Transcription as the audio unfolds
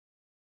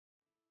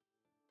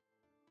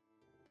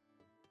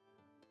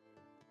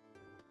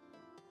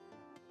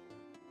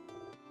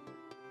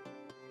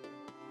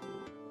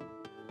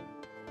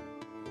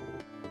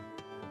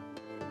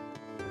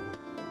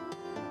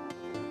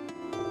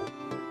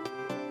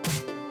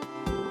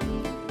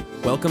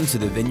Welcome to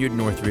the Vineyard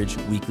Northridge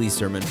Weekly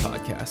Sermon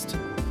Podcast.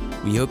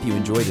 We hope you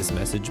enjoy this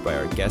message by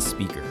our guest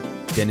speaker,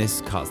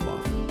 Dennis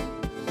Kozlov.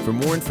 For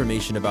more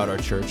information about our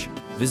church,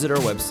 visit our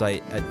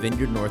website at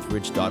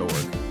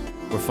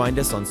vineyardnorthridge.org or find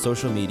us on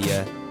social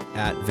media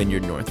at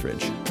Vineyard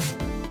Northridge.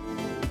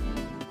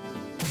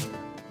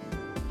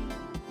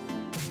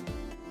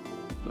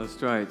 That's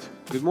right.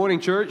 Good morning,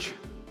 church.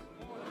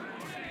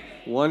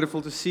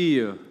 Wonderful to see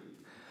you.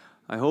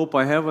 I hope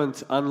I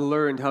haven't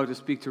unlearned how to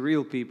speak to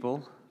real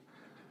people,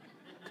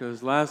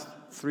 because last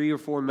 3 or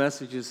 4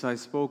 messages I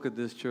spoke at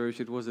this church,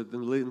 it was at the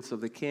lens of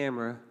the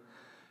camera,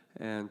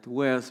 and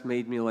Wes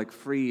made me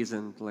freeze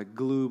and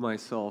glue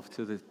myself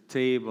to the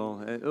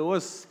table. It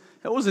was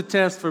a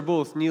test for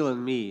both Neil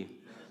and me.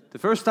 The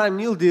first time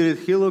Neil did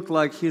it, he looked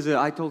like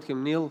I told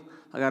him, Neil,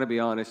 I gotta be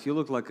honest, you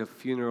look like a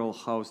funeral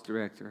house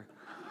director.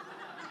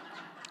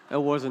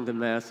 That wasn't the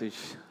message.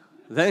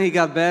 Then he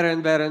got better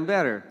and better and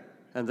better.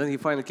 And then he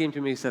finally came to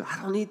me and said,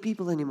 I don't need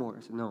people anymore.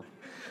 I said, no.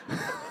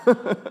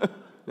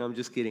 No, I'm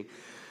just kidding.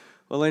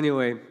 Well,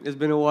 anyway, it's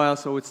been a while,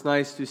 so it's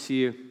nice to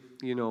see,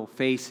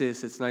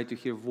 faces. It's nice to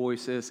hear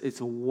voices.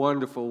 It's a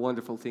wonderful,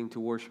 wonderful thing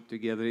to worship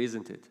together,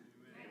 isn't it?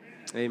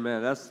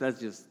 Amen. That's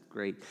just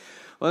great.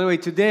 Well, anyway,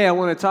 today I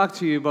want to talk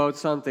to you about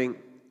something.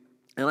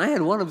 And I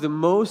had one of the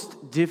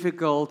most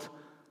difficult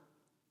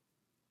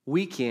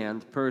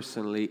weekend,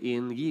 personally,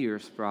 in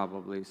years,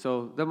 probably.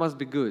 So that must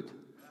be good.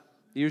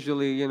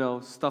 Usually,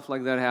 stuff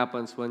like that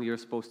happens when you're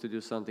supposed to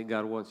do something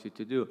God wants you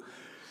to do.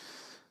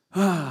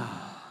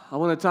 I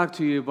want to talk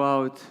to you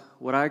about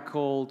what I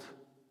called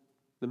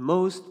the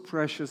most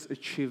precious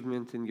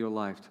achievement in your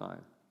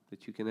lifetime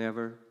that you can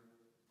ever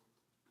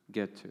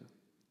get to.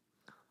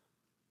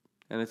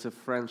 And it's a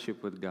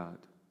friendship with God.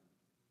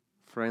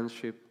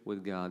 Friendship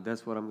with God.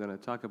 That's what I'm going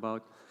to talk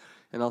about.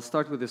 And I'll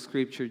start with the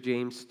scripture,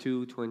 James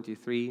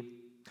 2:23.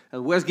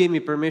 And Wes gave me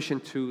permission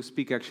to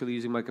speak actually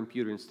using my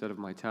computer instead of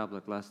my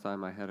tablet. Last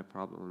time I had a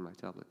problem with my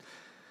tablet.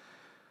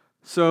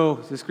 So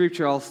the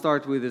scripture I'll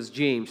start with is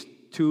James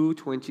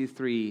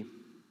 2:23.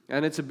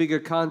 And it's a bigger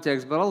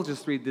context, but I'll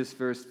just read this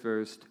verse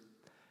first.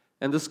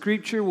 And the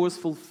scripture was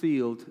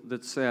fulfilled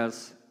that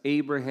says,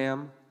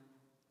 Abraham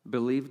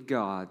believed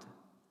God,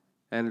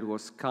 and it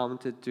was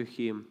counted to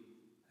him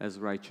as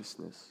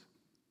righteousness.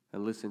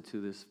 And listen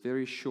to this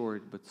very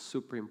short but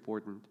super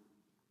important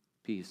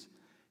piece.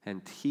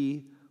 And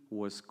he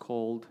was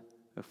called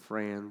a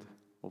friend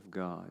of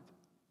God. Amen.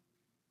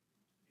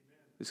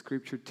 The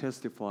scripture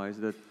testifies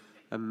that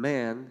a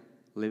man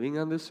living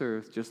on this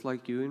earth, just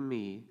like you and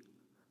me,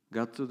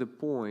 got to the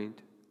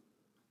point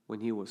when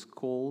he was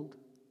called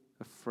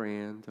a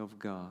friend of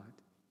God.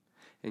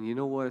 And you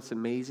know what is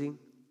amazing?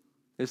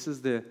 This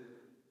is the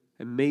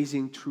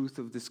amazing truth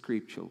of the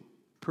scripture.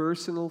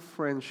 Personal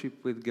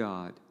friendship with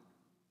God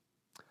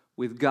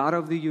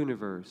of the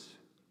universe,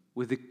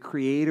 with the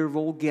creator of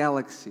all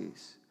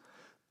galaxies.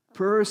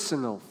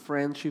 Personal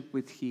friendship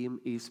with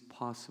him is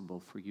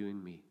possible for you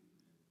and me.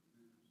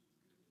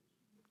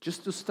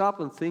 Just to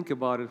stop and think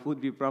about it would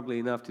be probably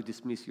enough to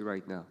dismiss you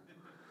right now.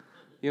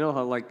 You know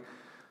how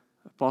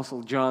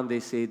Apostle John,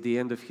 they say at the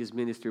end of his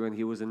ministry when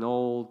he was an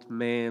old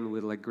man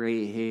with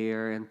gray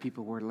hair and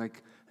people were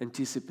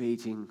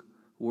anticipating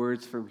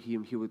words from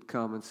him, he would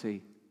come and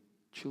say,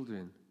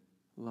 children,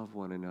 love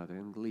one another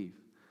and leave.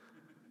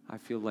 I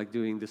feel like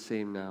doing the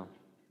same now.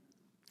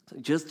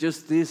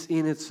 Just this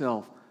in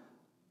itself,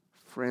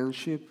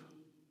 friendship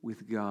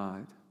with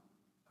God,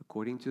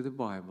 according to the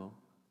Bible,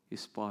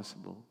 is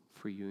possible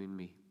for you and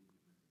me.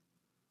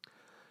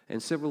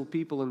 And several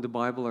people in the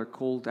Bible are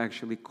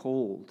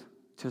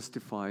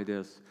testified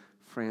as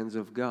friends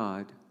of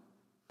God.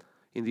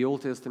 In the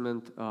Old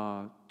Testament,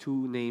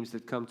 2 names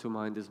that come to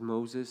mind is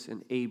Moses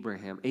and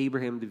Abraham.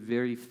 Abraham, the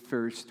very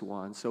first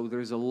one. So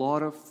there's a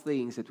lot of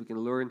things that we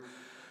can learn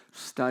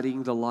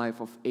studying the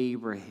life of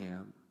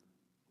Abraham.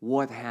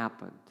 What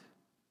happened?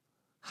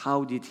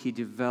 How did he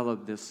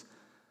develop this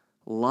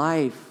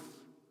life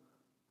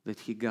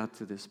that he got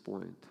to this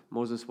point?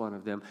 Moses, one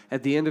of them.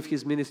 At the end of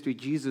his ministry,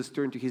 Jesus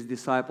turned to his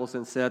disciples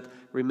and said,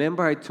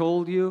 remember I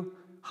told you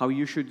how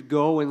you should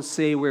go and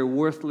say we're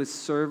worthless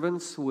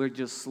servants, we're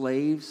just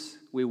slaves,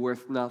 we're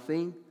worth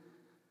nothing?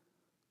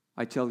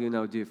 I tell you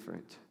now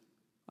different.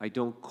 I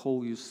don't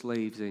call you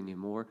slaves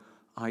anymore.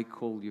 I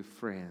call you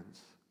friends.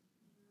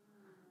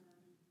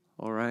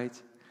 All right?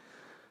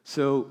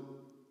 So,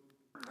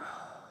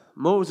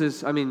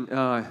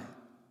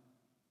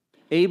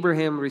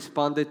 Abraham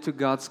responded to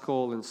God's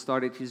call and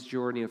started his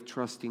journey of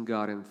trusting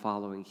God and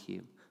following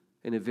him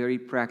in a very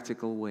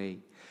practical way.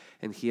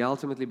 And he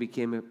ultimately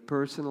became a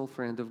personal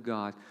friend of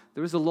God.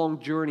 There is a long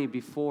journey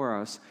before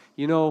us.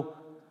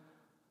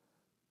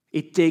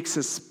 It takes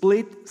a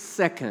split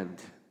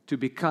second to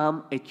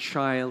become a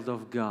child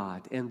of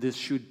God. And this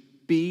should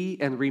be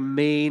and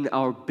remain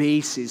our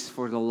basis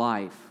for the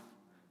life.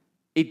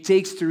 It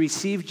takes to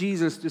receive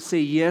Jesus, to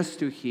say yes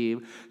to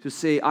Him, to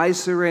say, I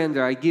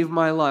surrender, I give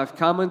my life,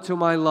 come into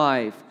my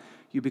life.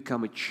 You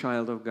become a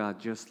child of God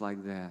just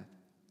like that.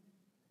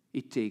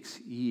 It takes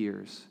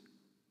years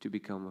to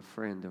become a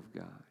friend of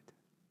God.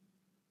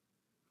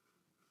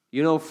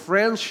 You know,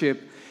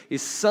 friendship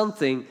is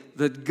something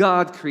that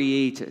God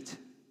created.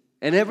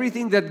 And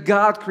everything that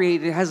God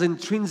created has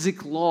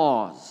intrinsic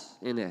laws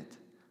in it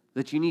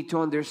that you need to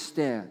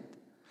understand.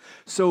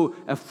 So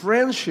a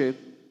friendship,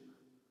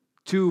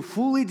 to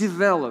fully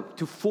develop,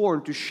 to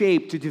form, to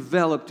shape, to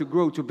develop, to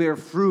grow, to bear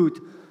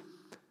fruit,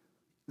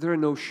 there are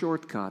no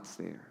shortcuts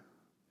there.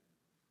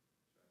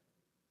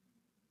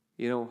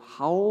 You know,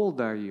 how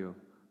old are you?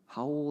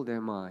 How old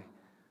am I?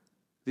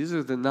 These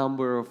are the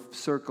number of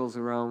circles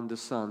around the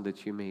sun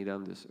that you made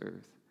on this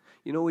earth.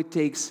 You know, it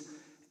takes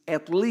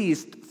at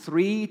least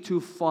 3 to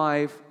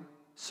 5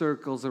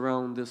 circles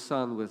around the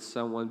sun with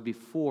someone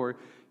before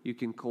you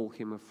can call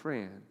him a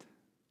friend.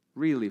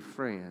 Really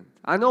friend.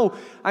 I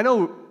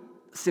know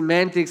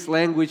semantics,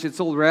 language, it's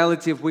all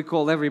relative. We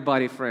call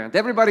everybody friend.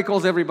 Everybody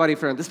calls everybody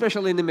friend,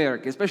 especially in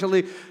America,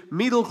 especially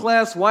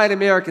middle-class white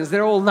Americans.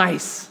 They're all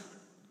nice.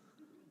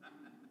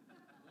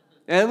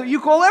 And you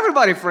call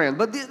everybody friend,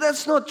 but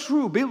that's not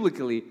true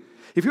biblically.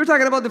 If you're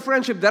talking about the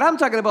friendship that I'm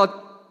talking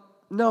about,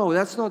 no,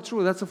 that's not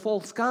true. That's a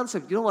false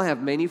concept. You don't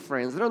have many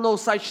friends. There are no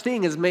such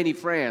thing as many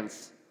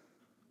friends.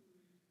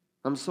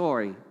 I'm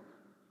sorry.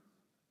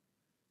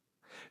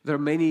 There are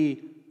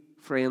many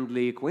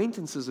friendly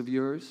acquaintances of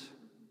yours.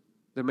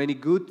 There are many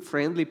good,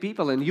 friendly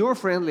people. And you're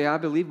friendly, I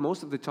believe,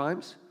 most of the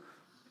times.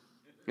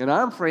 And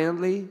I'm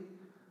friendly.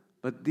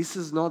 But this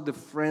is not the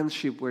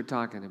friendship we're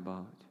talking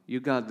about. You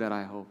got that,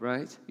 I hope,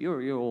 right?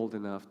 You're old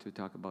enough to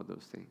talk about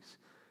those things.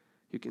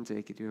 You can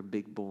take it. You're a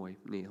big boy,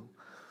 Neil.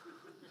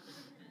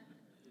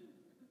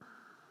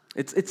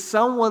 It's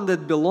someone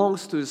that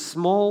belongs to a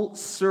small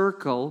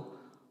circle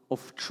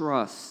of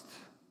trust.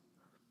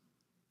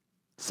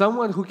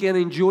 Someone who can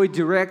enjoy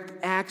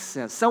direct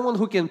access. Someone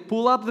who can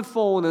pull up the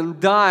phone and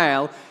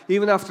dial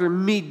even after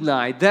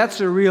midnight. That's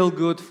a real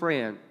good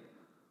friend.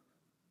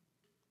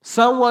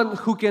 Someone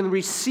who can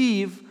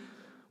receive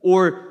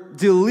or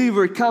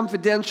deliver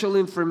confidential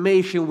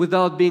information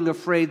without being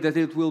afraid that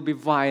it will be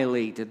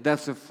violated.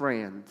 That's a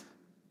friend.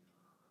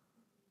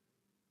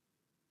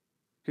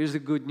 Here's the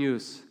good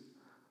news.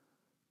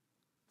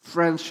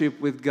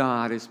 Friendship with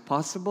God is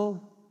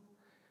possible.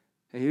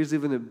 And here's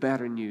even a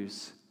better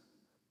news.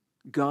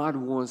 God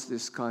wants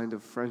this kind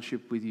of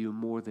friendship with you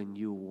more than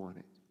you want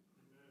it.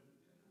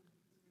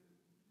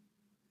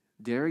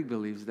 Derek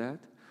believes that.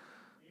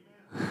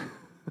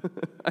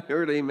 I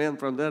heard amen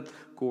from that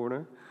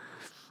corner.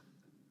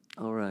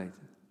 All right.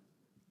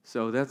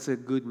 So that's a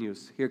good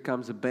news. Here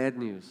comes the bad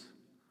news.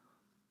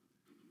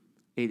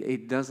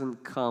 It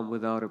doesn't come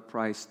without a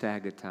price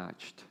tag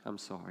attached. I'm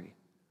sorry.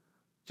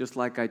 Just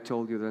like I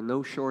told you, there are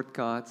no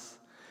shortcuts.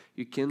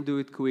 You can do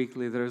it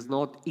quickly. There's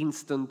not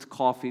instant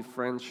coffee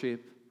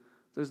friendship.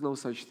 There's no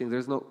such thing.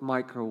 There's no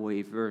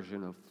microwave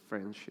version of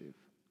friendship.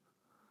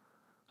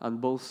 On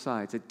both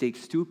sides. It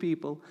takes two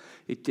people.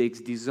 It takes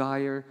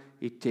desire.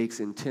 It takes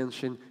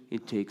intention.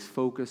 It takes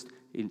focus.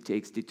 It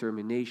takes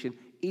determination.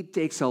 It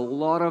takes a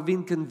lot of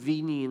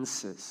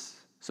inconveniences.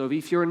 So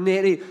if you're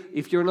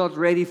not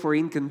ready for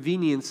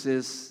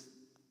inconveniences,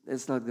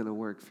 it's not going to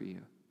work for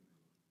you.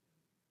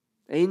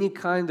 Any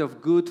kind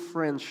of good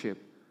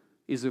friendship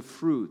is a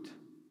fruit.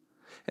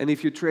 And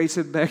if you trace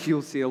it back,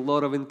 you'll see a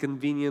lot of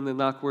inconvenient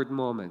and awkward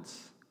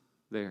moments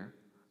there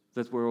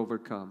that were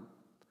overcome.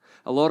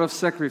 A lot of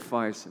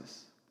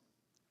sacrifices.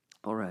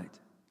 All right.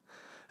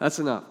 That's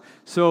enough.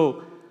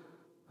 So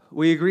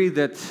we agree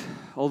that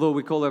although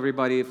we call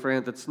everybody a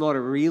friend, that's not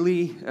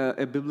really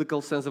a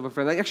biblical sense of a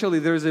friend. Actually,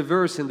 there's a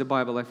verse in the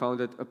Bible I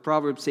found that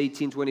Proverbs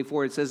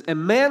 18:24. It says, "A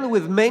man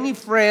with many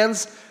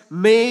friends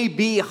may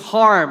be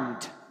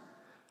harmed,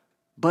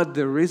 but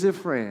there is a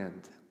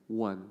friend,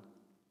 one,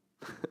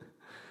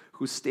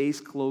 who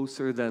stays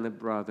closer than a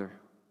brother."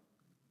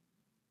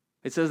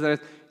 It says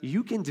that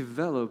you can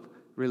develop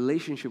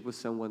relationship with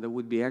someone that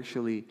would be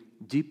actually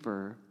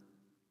deeper,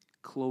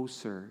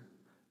 closer,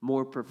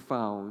 more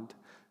profound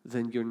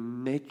than your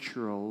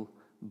natural,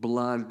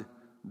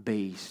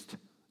 blood-based,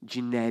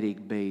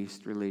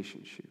 genetic-based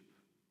relationship.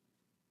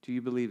 Do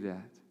you believe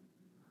that?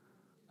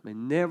 I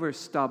mean, never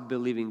stop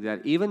believing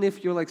that. Even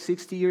if you're like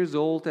 60 years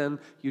old and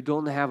you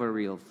don't have a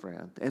real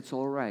friend, it's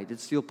all right.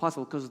 It's still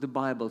possible because the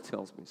Bible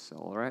tells me so,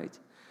 all right?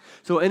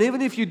 So, and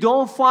even if you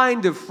don't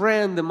find a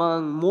friend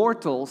among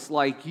mortals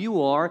like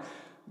you are,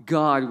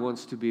 God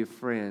wants to be a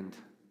friend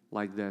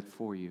like that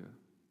for you.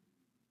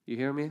 You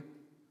hear me?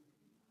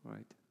 All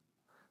right.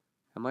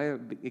 Am I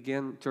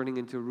again turning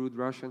into rude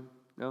Russian?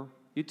 No?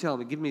 You tell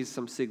me. Give me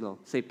some signal.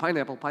 Say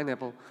pineapple,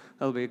 pineapple.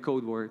 That'll be a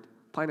code word.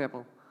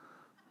 Pineapple.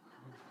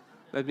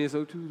 That means,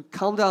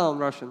 calm down,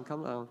 Russian.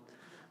 Calm down.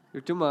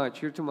 You're too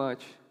much. You're too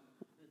much.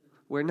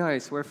 We're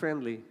nice. We're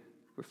friendly.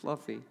 We're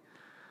fluffy.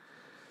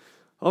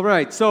 All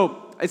right.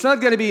 So it's not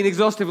going to be an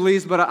exhaustive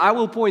list, but I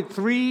will point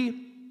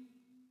 3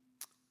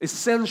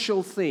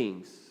 essential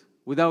things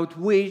without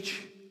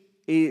which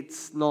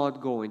it's not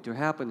going to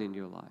happen in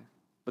your life.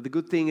 But the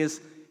good thing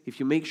is, if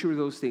you make sure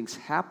those things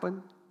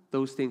happen,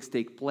 those things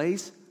take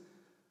place,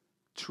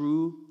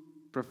 true,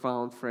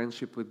 profound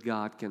friendship with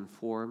God can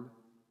form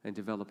and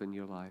develop in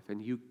your life.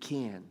 And you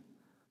can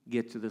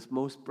get to this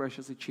most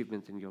precious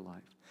achievement in your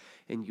life.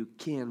 And you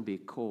can be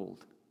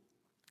called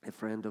a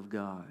friend of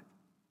God.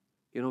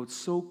 You know, it's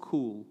so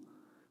cool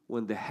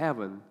when the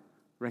heaven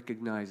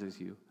recognizes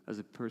you as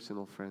a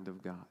personal friend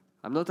of God.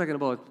 I'm not talking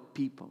about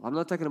people. I'm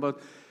not talking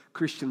about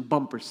Christian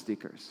bumper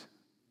stickers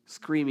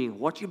screaming,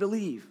 what you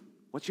believe,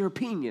 what's your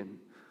opinion.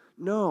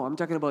 No, I'm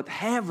talking about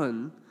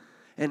heaven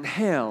and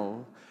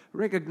hell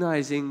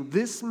recognizing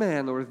this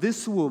man or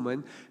this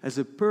woman as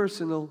a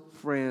personal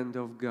friend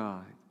of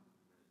God.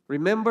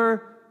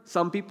 Remember,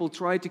 some people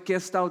tried to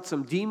cast out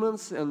some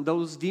demons, and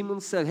those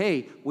demons said,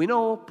 hey, we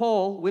know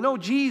Paul, we know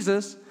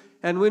Jesus,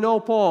 and we know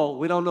Paul,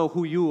 we don't know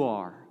who you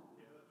are.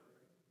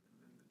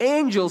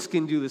 Angels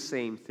can do the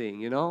same thing,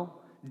 you know.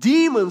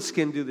 Demons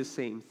can do the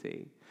same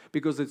thing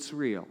because it's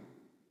real.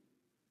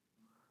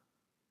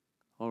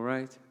 All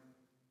right?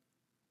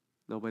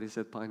 Nobody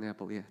said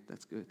pineapple yet.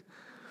 That's good.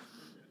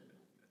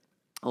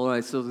 All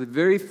right, so the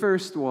very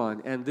first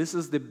one, and this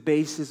is the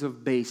basis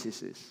of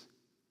bases,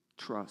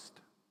 trust.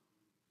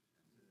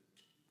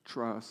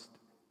 Trust.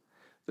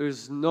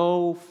 There's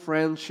no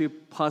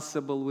friendship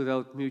possible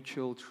without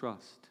mutual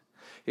trust.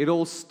 It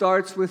all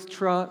starts with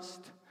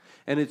trust,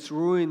 and it's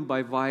ruined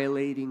by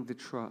violating the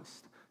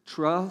trust.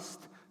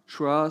 Trust,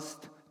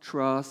 trust,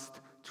 trust,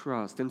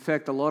 trust. In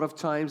fact, a lot of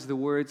times the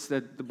words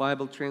that the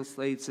Bible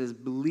translates as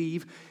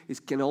believe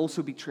can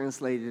also be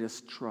translated as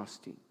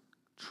trusting.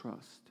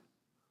 Trust.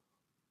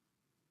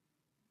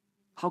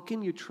 How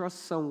can you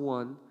trust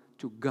someone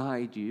to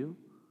guide you,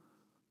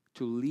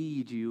 to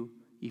lead you,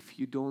 if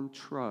you don't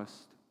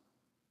trust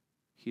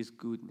His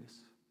goodness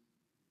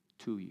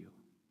to you?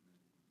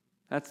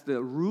 That's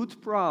the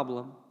root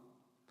problem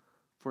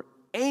for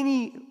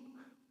any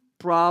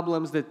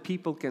problems that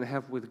people can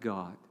have with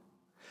God.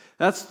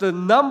 That's the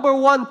number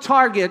one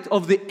target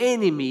of the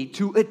enemy,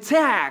 to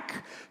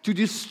attack, to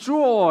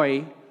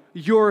destroy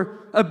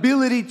your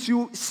ability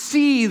to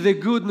see the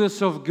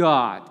goodness of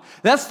God.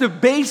 That's the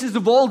basis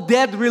of all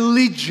dead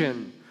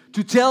religion,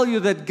 to tell you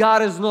that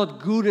God is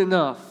not good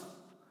enough,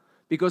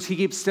 because He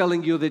keeps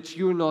telling you that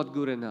you're not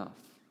good enough.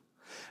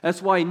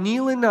 That's why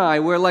Neil and I,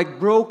 we're like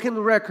broken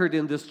record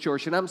in this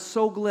church, and I'm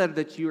so glad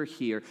that you're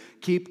here.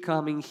 Keep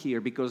coming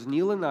here, because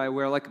Neil and I,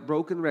 we're like a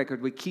broken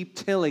record. We keep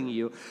telling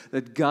you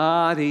that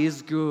God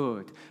is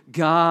good.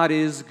 God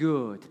is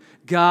good.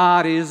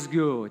 God is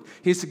good.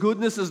 His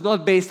goodness is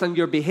not based on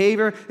your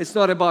behavior. It's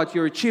not about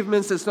your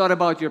achievements. It's not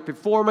about your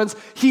performance.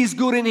 He's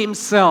good in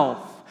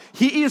Himself.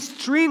 He is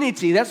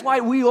Trinity. That's why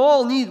we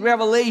all need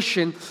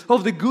revelation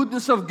of the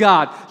goodness of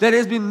God that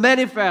has been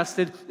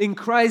manifested in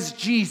Christ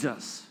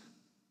Jesus.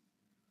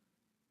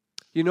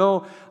 You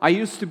know, I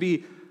used to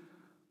be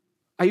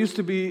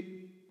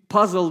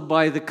puzzled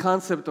by the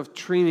concept of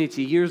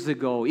Trinity years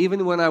ago.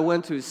 Even when I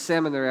went to a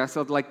seminary, I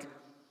thought, like,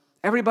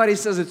 everybody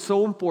says it's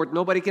so important.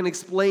 Nobody can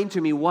explain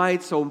to me why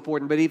it's so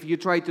important. But if you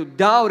try to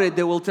doubt it,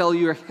 they will tell you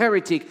you're a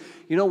heretic.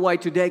 You know why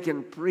today I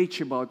can preach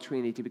about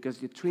Trinity? Because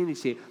the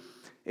Trinity,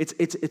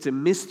 it's a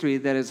mystery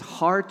that is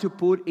hard to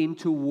put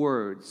into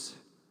words.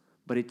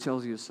 But it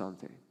tells you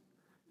something.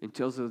 It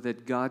tells you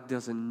that God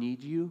doesn't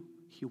need you.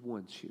 He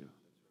wants you.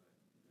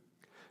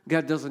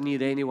 God doesn't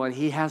need anyone.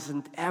 He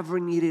hasn't ever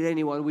needed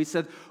anyone. We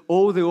said,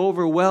 oh, the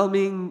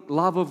overwhelming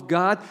love of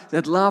God.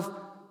 That love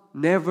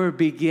never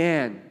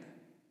began.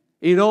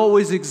 It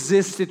always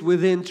existed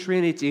within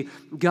Trinity.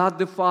 God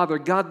the Father,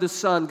 God the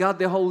Son, God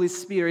the Holy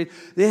Spirit.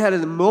 They had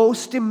the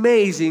most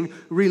amazing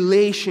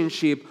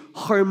relationship,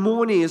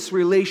 harmonious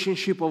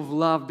relationship of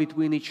love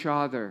between each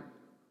other.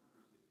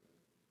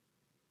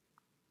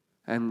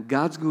 And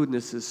God's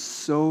goodness is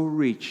so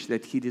rich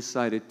that He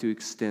decided to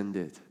extend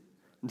it.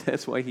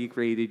 That's why He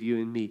created you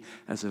and me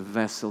as a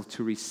vessel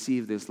to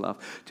receive this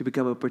love, to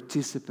become a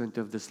participant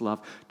of this love,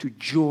 to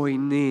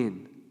join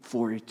in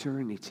for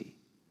eternity.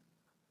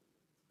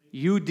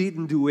 You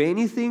didn't do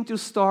anything to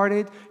start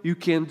it. You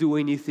can't do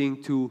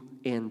anything to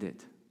end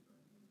it.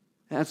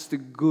 That's the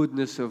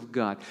goodness of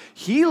God.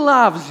 He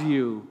loves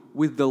you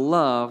with the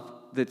love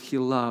that He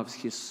loves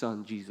His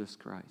Son, Jesus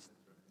Christ.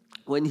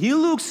 When He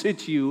looks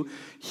at you,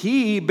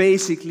 He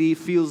basically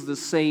feels the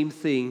same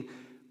thing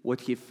what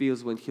He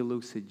feels when He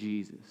looks at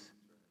Jesus.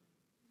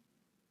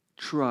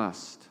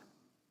 Trust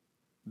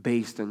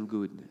based on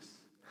goodness.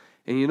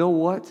 And you know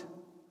what?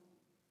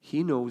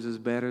 He knows us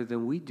better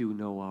than we do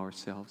know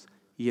ourselves,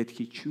 yet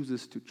He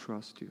chooses to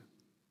trust you.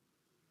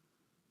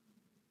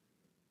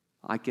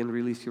 I can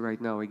release you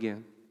right now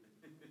again.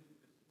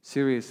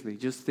 Seriously,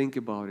 just think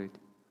about it.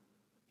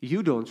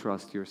 You don't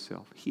trust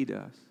yourself. He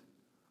does.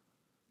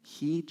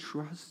 He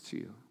trusts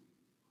you.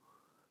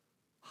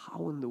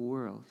 How in the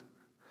world?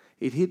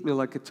 It hit me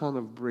like a ton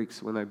of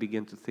bricks when I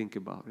began to think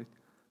about it.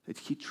 That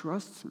He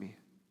trusts me.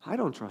 I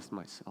don't trust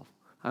myself.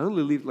 I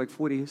only lived like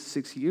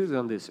 46 years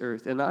on this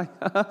earth, and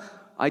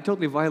I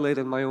totally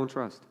violated my own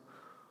trust.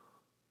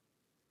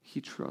 He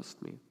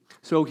trusts me.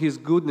 So His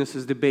goodness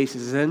is the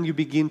basis. Then you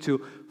begin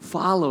to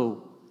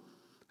follow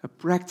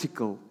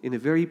in a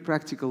very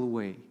practical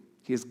way,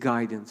 His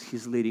guidance,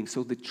 His leading.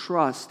 So the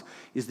trust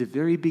is the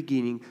very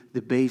beginning,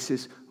 the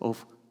basis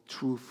of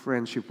true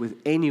friendship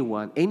with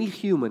anyone, any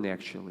human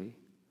actually,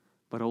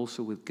 but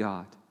also with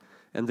God.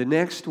 And the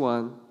next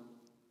one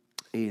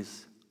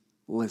is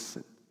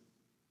listen.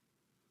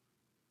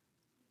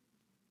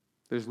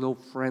 There's no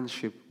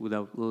friendship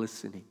without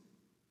listening.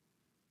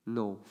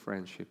 No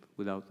friendship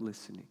without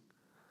listening.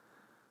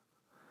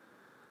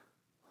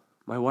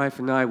 My wife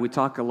and I, we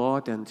talk a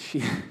lot, and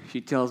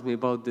she tells me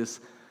about this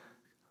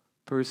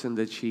person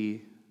that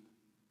she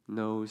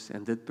knows,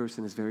 and that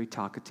person is very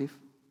talkative,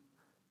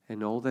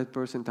 and all that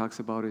person talks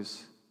about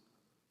is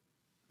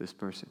this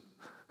person.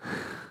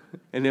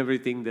 And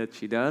everything that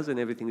she does, and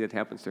everything that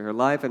happens to her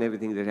life, and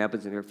everything that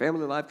happens in her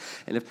family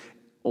life, and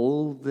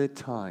all the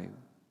time.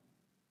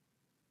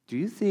 Do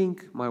you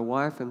think my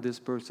wife and this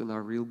person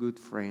are real good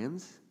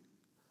friends?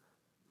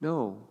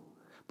 No.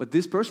 But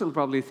this person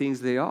probably thinks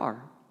they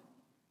are.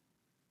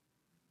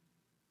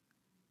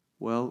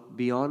 Well,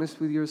 be honest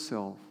with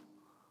yourself.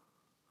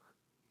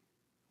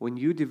 When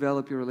you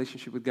develop your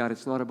relationship with God,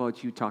 it's not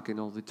about you talking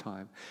all the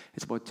time.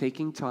 It's about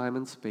taking time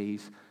and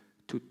space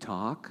to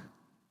talk,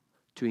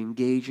 to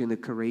engage in a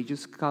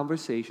courageous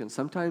conversation,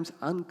 sometimes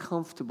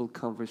uncomfortable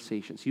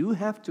conversations. You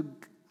have to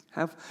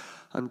have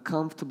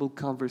uncomfortable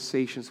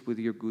conversations with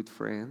your good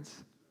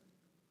friends.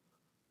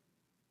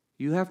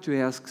 You have to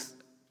ask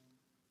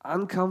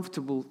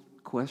uncomfortable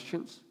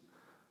questions.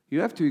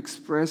 You have to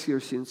express your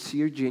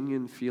sincere,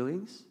 genuine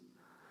feelings.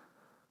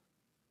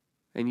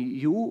 And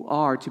you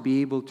are to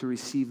be able to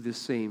receive the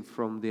same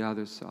from the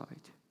other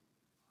side.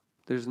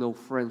 There's no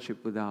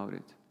friendship without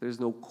it. There's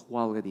no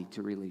quality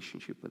to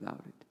relationship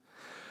without it.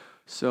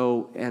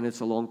 So, and it's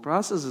a long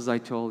process, as I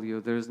told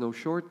you. There's no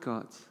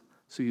shortcuts.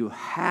 So you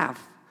have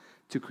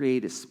to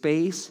create a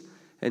space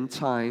and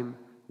time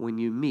when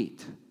you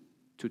meet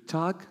to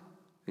talk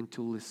and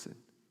to listen.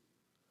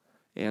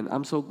 And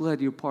I'm so glad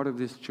you're part of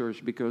this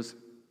church, because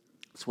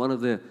it's one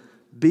of the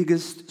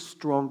biggest,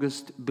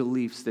 strongest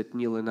beliefs that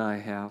Neil and I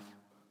have,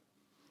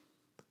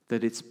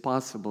 that it's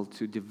possible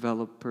to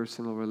develop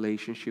personal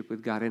relationship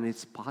with God, and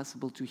it's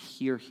possible to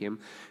hear Him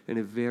in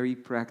a very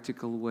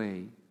practical way.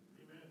 Amen.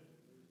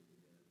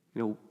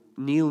 You know,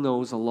 Neil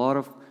knows a lot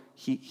of,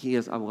 he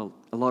has a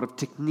lot of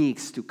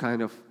techniques to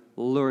kind of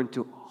learn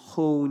to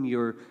hone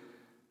your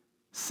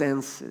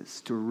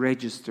senses, to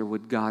register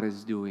what God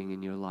is doing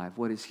in your life.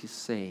 What is He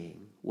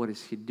saying? What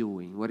is He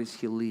doing? What is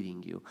He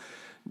leading you?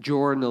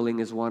 Journaling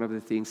is one of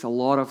the things. A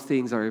lot of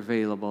things are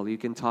available. You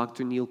can talk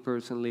to Neil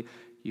personally.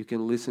 You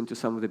can listen to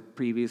some of the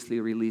previously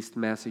released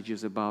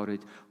messages about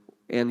it,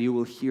 and you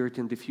will hear it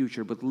in the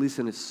future. But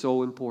listen is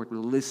so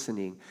important,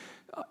 listening.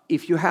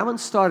 If you haven't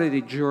started a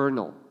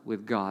journal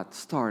with God,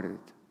 start it.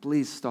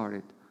 Please start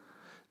it.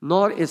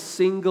 Not a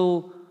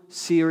single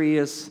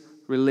serious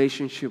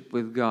relationship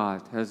with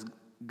God has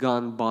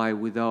gone by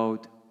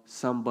without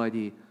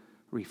somebody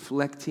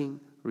reflecting,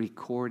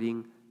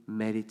 recording,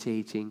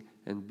 meditating,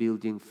 and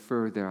building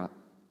further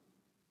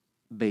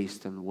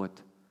based on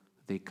what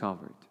they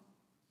covered.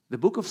 The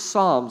book of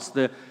Psalms,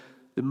 the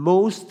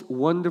most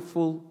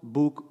wonderful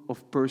book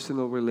of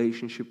personal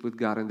relationship with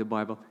God in the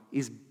Bible,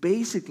 is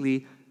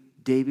basically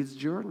David's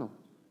journal.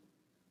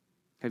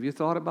 Have you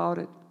thought about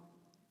it?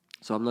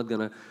 So I'm not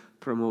going to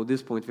promote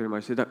this point very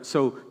much.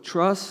 So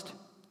trust,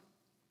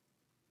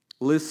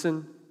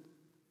 listen,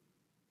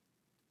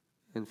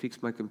 and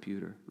fix my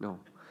computer. No.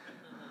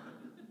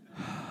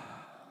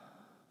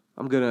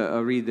 I'm going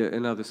to read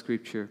another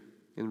scripture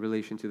in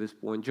relation to this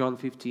point. John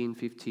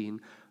 15:15.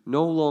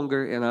 No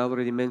longer, and I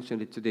already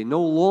mentioned it today,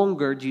 no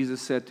longer,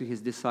 Jesus said to His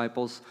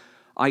disciples,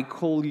 I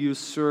call you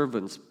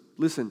servants.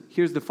 Listen,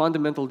 here's the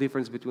fundamental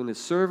difference between a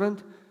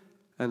servant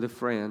and a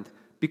friend.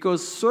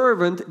 Because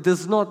servant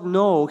does not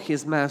know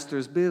his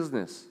master's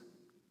business.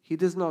 He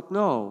does not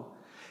know.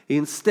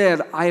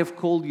 Instead, I have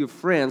called you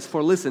friends,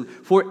 for listen,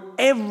 for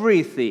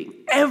everything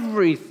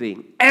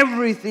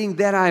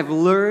that I've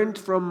learned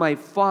from my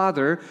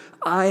Father,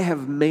 I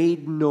have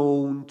made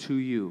known to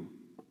you.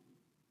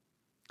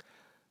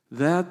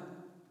 That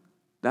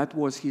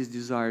was His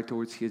desire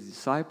towards His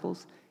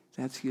disciples.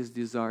 That's His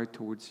desire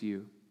towards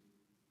you.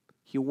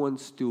 He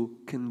wants to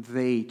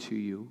convey to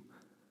you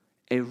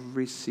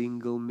every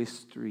single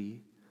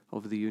mystery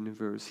of the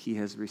universe He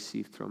has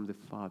received from the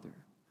Father.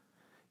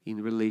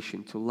 In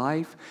relation to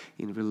life,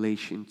 in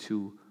relation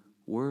to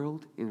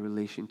world, in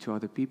relation to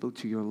other people,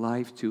 to your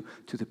life, to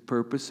the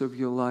purpose of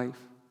your life.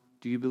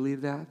 Do you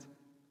believe that?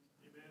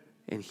 Amen.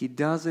 And He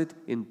does it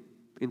in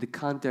the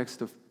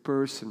context of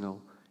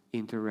personal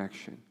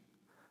interaction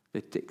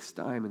that takes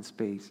time and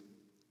space,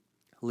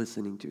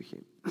 listening to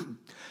Him.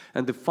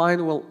 And the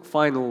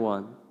final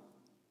one,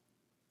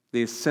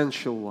 the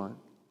essential one,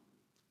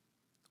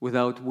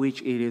 without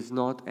which it is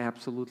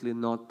absolutely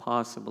not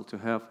possible to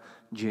have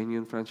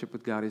genuine friendship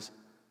with God, is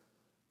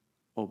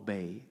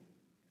obey.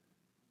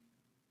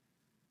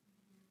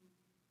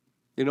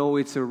 You know,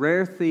 it's a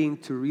rare thing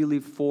to really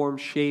form,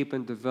 shape,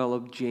 and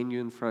develop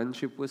genuine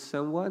friendship with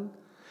someone.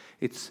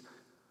 It's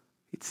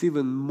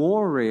even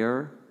more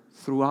rare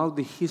throughout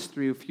the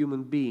history of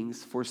human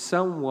beings for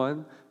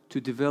someone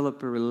to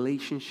develop a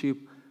relationship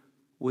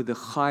with a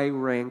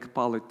high-rank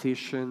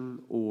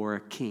politician or a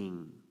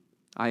king.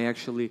 I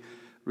actually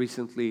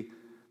recently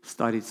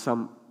studied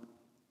some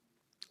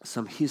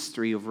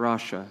history of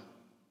Russia,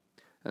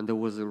 and there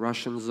was a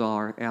Russian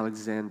Tsar,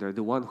 Alexander,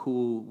 the one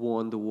who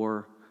won the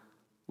war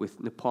with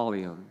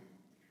Napoleon.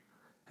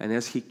 And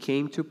as he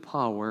came to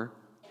power,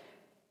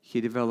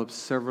 he developed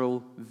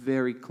several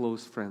very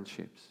close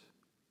friendships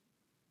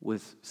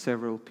with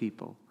several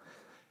people.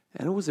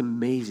 And it was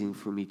amazing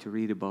for me to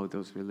read about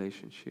those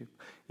relationships.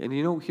 And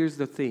here's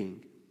the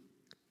thing.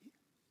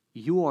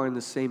 You are in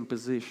the same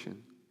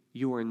position.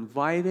 You are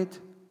invited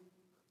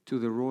to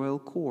the royal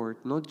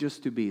court, not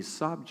just to be a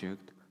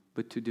subject,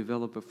 but to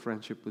develop a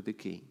friendship with the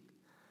king.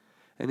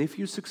 And if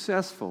you're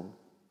successful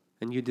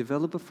and you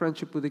develop a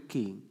friendship with the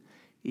king,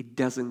 it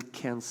doesn't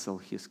cancel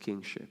his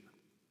kingship.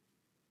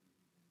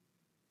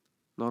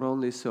 Not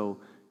only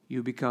so,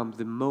 you become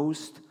the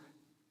most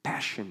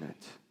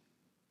passionate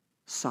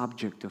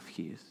subject of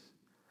his.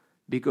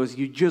 Because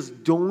you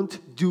just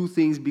don't do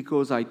things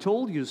because I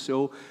told you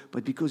so,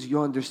 but because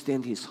you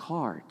understand his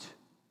heart.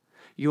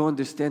 You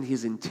understand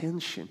his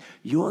intention.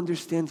 You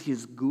understand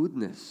his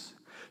goodness.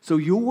 So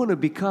you want to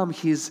become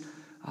his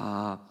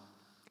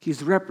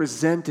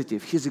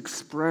representative, his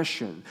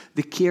expression,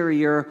 the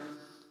carrier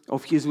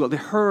of his will, the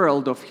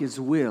herald of his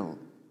will,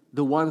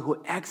 the one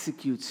who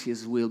executes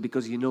his will,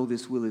 because you know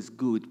this will is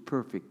good,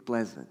 perfect,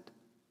 pleasant.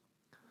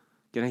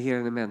 Can I hear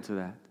an amen to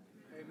that?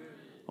 Amen.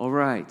 All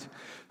right.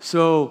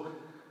 So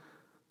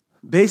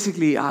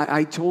basically,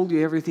 I told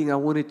you everything I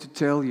wanted to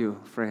tell you,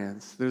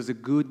 friends. There's a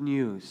good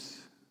news.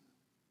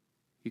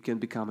 You can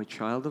become a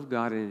child of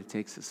God, and it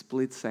takes a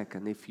split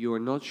second. If you're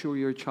not sure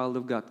you're a child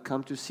of God,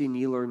 come to see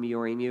Neil or me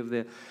or any of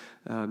the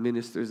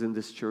ministers in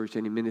this church,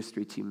 any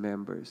ministry team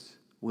members.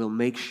 We'll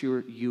make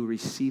sure you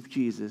receive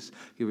Jesus,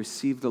 you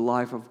receive the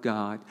life of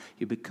God,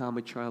 you become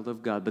a child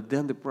of God. But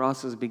then the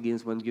process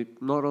begins when you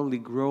not only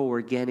grow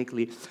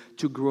organically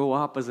to grow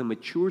up as a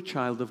mature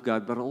child of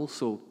God, but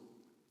also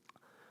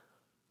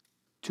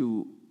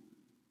to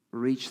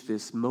reach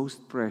this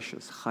most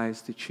precious,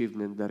 highest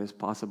achievement that is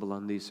possible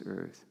on this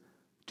earth.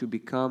 To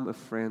become a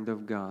friend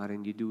of God,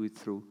 and you do it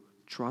through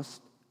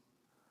trust.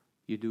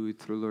 You do it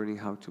through learning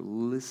how to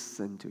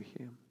listen to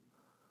Him.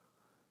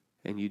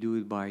 And you do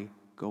it by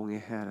going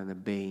ahead and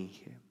obeying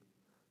Him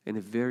in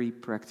a very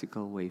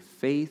practical way.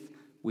 Faith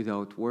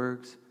without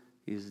works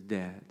is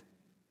dead.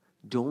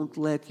 Don't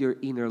let your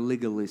inner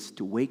legalist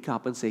to wake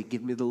up and say,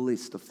 give me the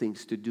list of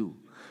things to do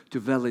to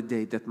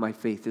validate that my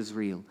faith is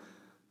real.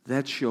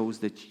 That shows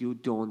that you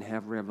don't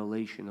have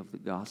revelation of the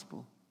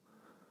gospel.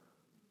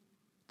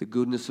 The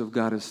goodness of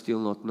God is still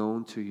not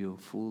known to you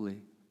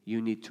fully.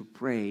 You need to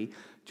pray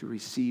to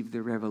receive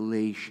the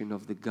revelation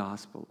of the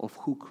gospel, of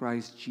who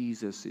Christ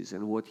Jesus is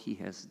and what He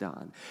has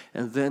done.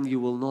 And then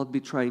you will not be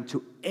trying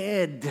to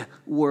add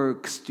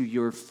works to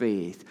your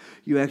faith.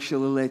 You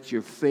actually let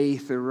your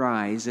faith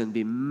arise and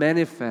be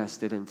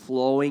manifested and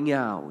flowing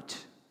out.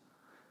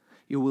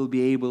 You will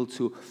be able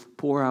to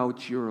pour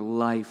out your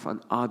life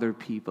on other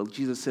people.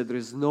 Jesus said there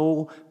is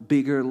no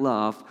bigger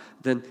love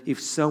than if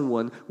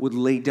someone would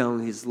lay down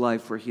his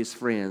life for his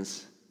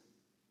friends.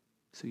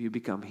 So you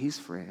become his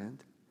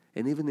friend.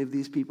 And even if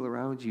these people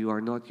around you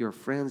are not your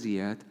friends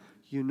yet,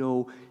 you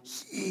know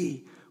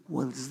he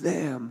wants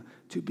them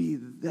to be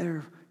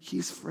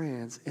his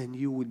friends, and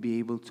you would be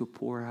able to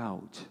pour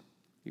out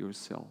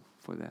yourself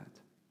for that.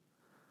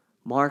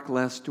 Mark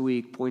last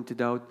week pointed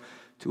out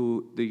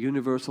to the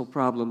universal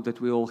problem that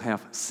we all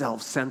have: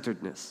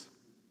 self-centeredness,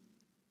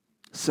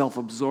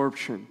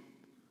 self-absorption.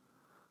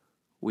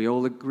 We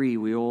all agree,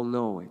 we all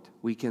know it.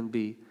 We can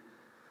be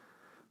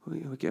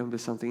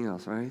something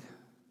else, right?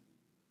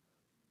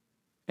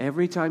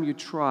 Every time you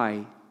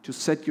try to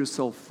set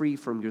yourself free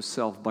from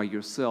yourself by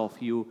yourself,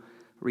 you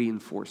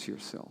reinforce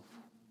yourself.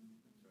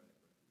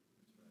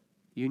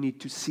 You need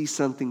to see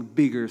something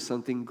bigger,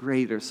 something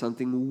greater,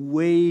 something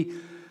way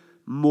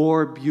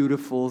more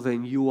beautiful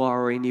than you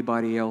are or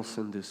anybody else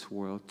in this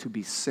world, to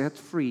be set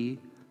free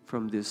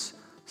from this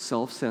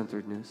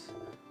self-centeredness,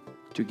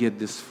 to get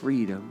this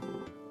freedom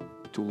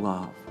to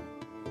love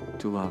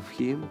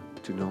Him,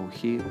 to know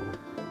Him,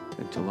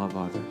 and to love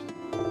others.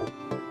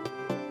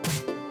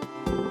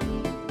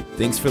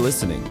 Thanks for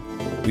listening.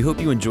 We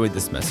hope you enjoyed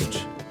this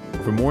message.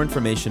 For more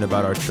information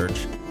about our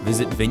church,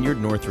 visit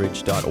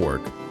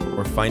vineyardnorthridge.org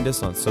or find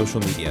us on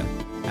social media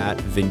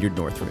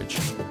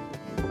 @VineyardNorthridge.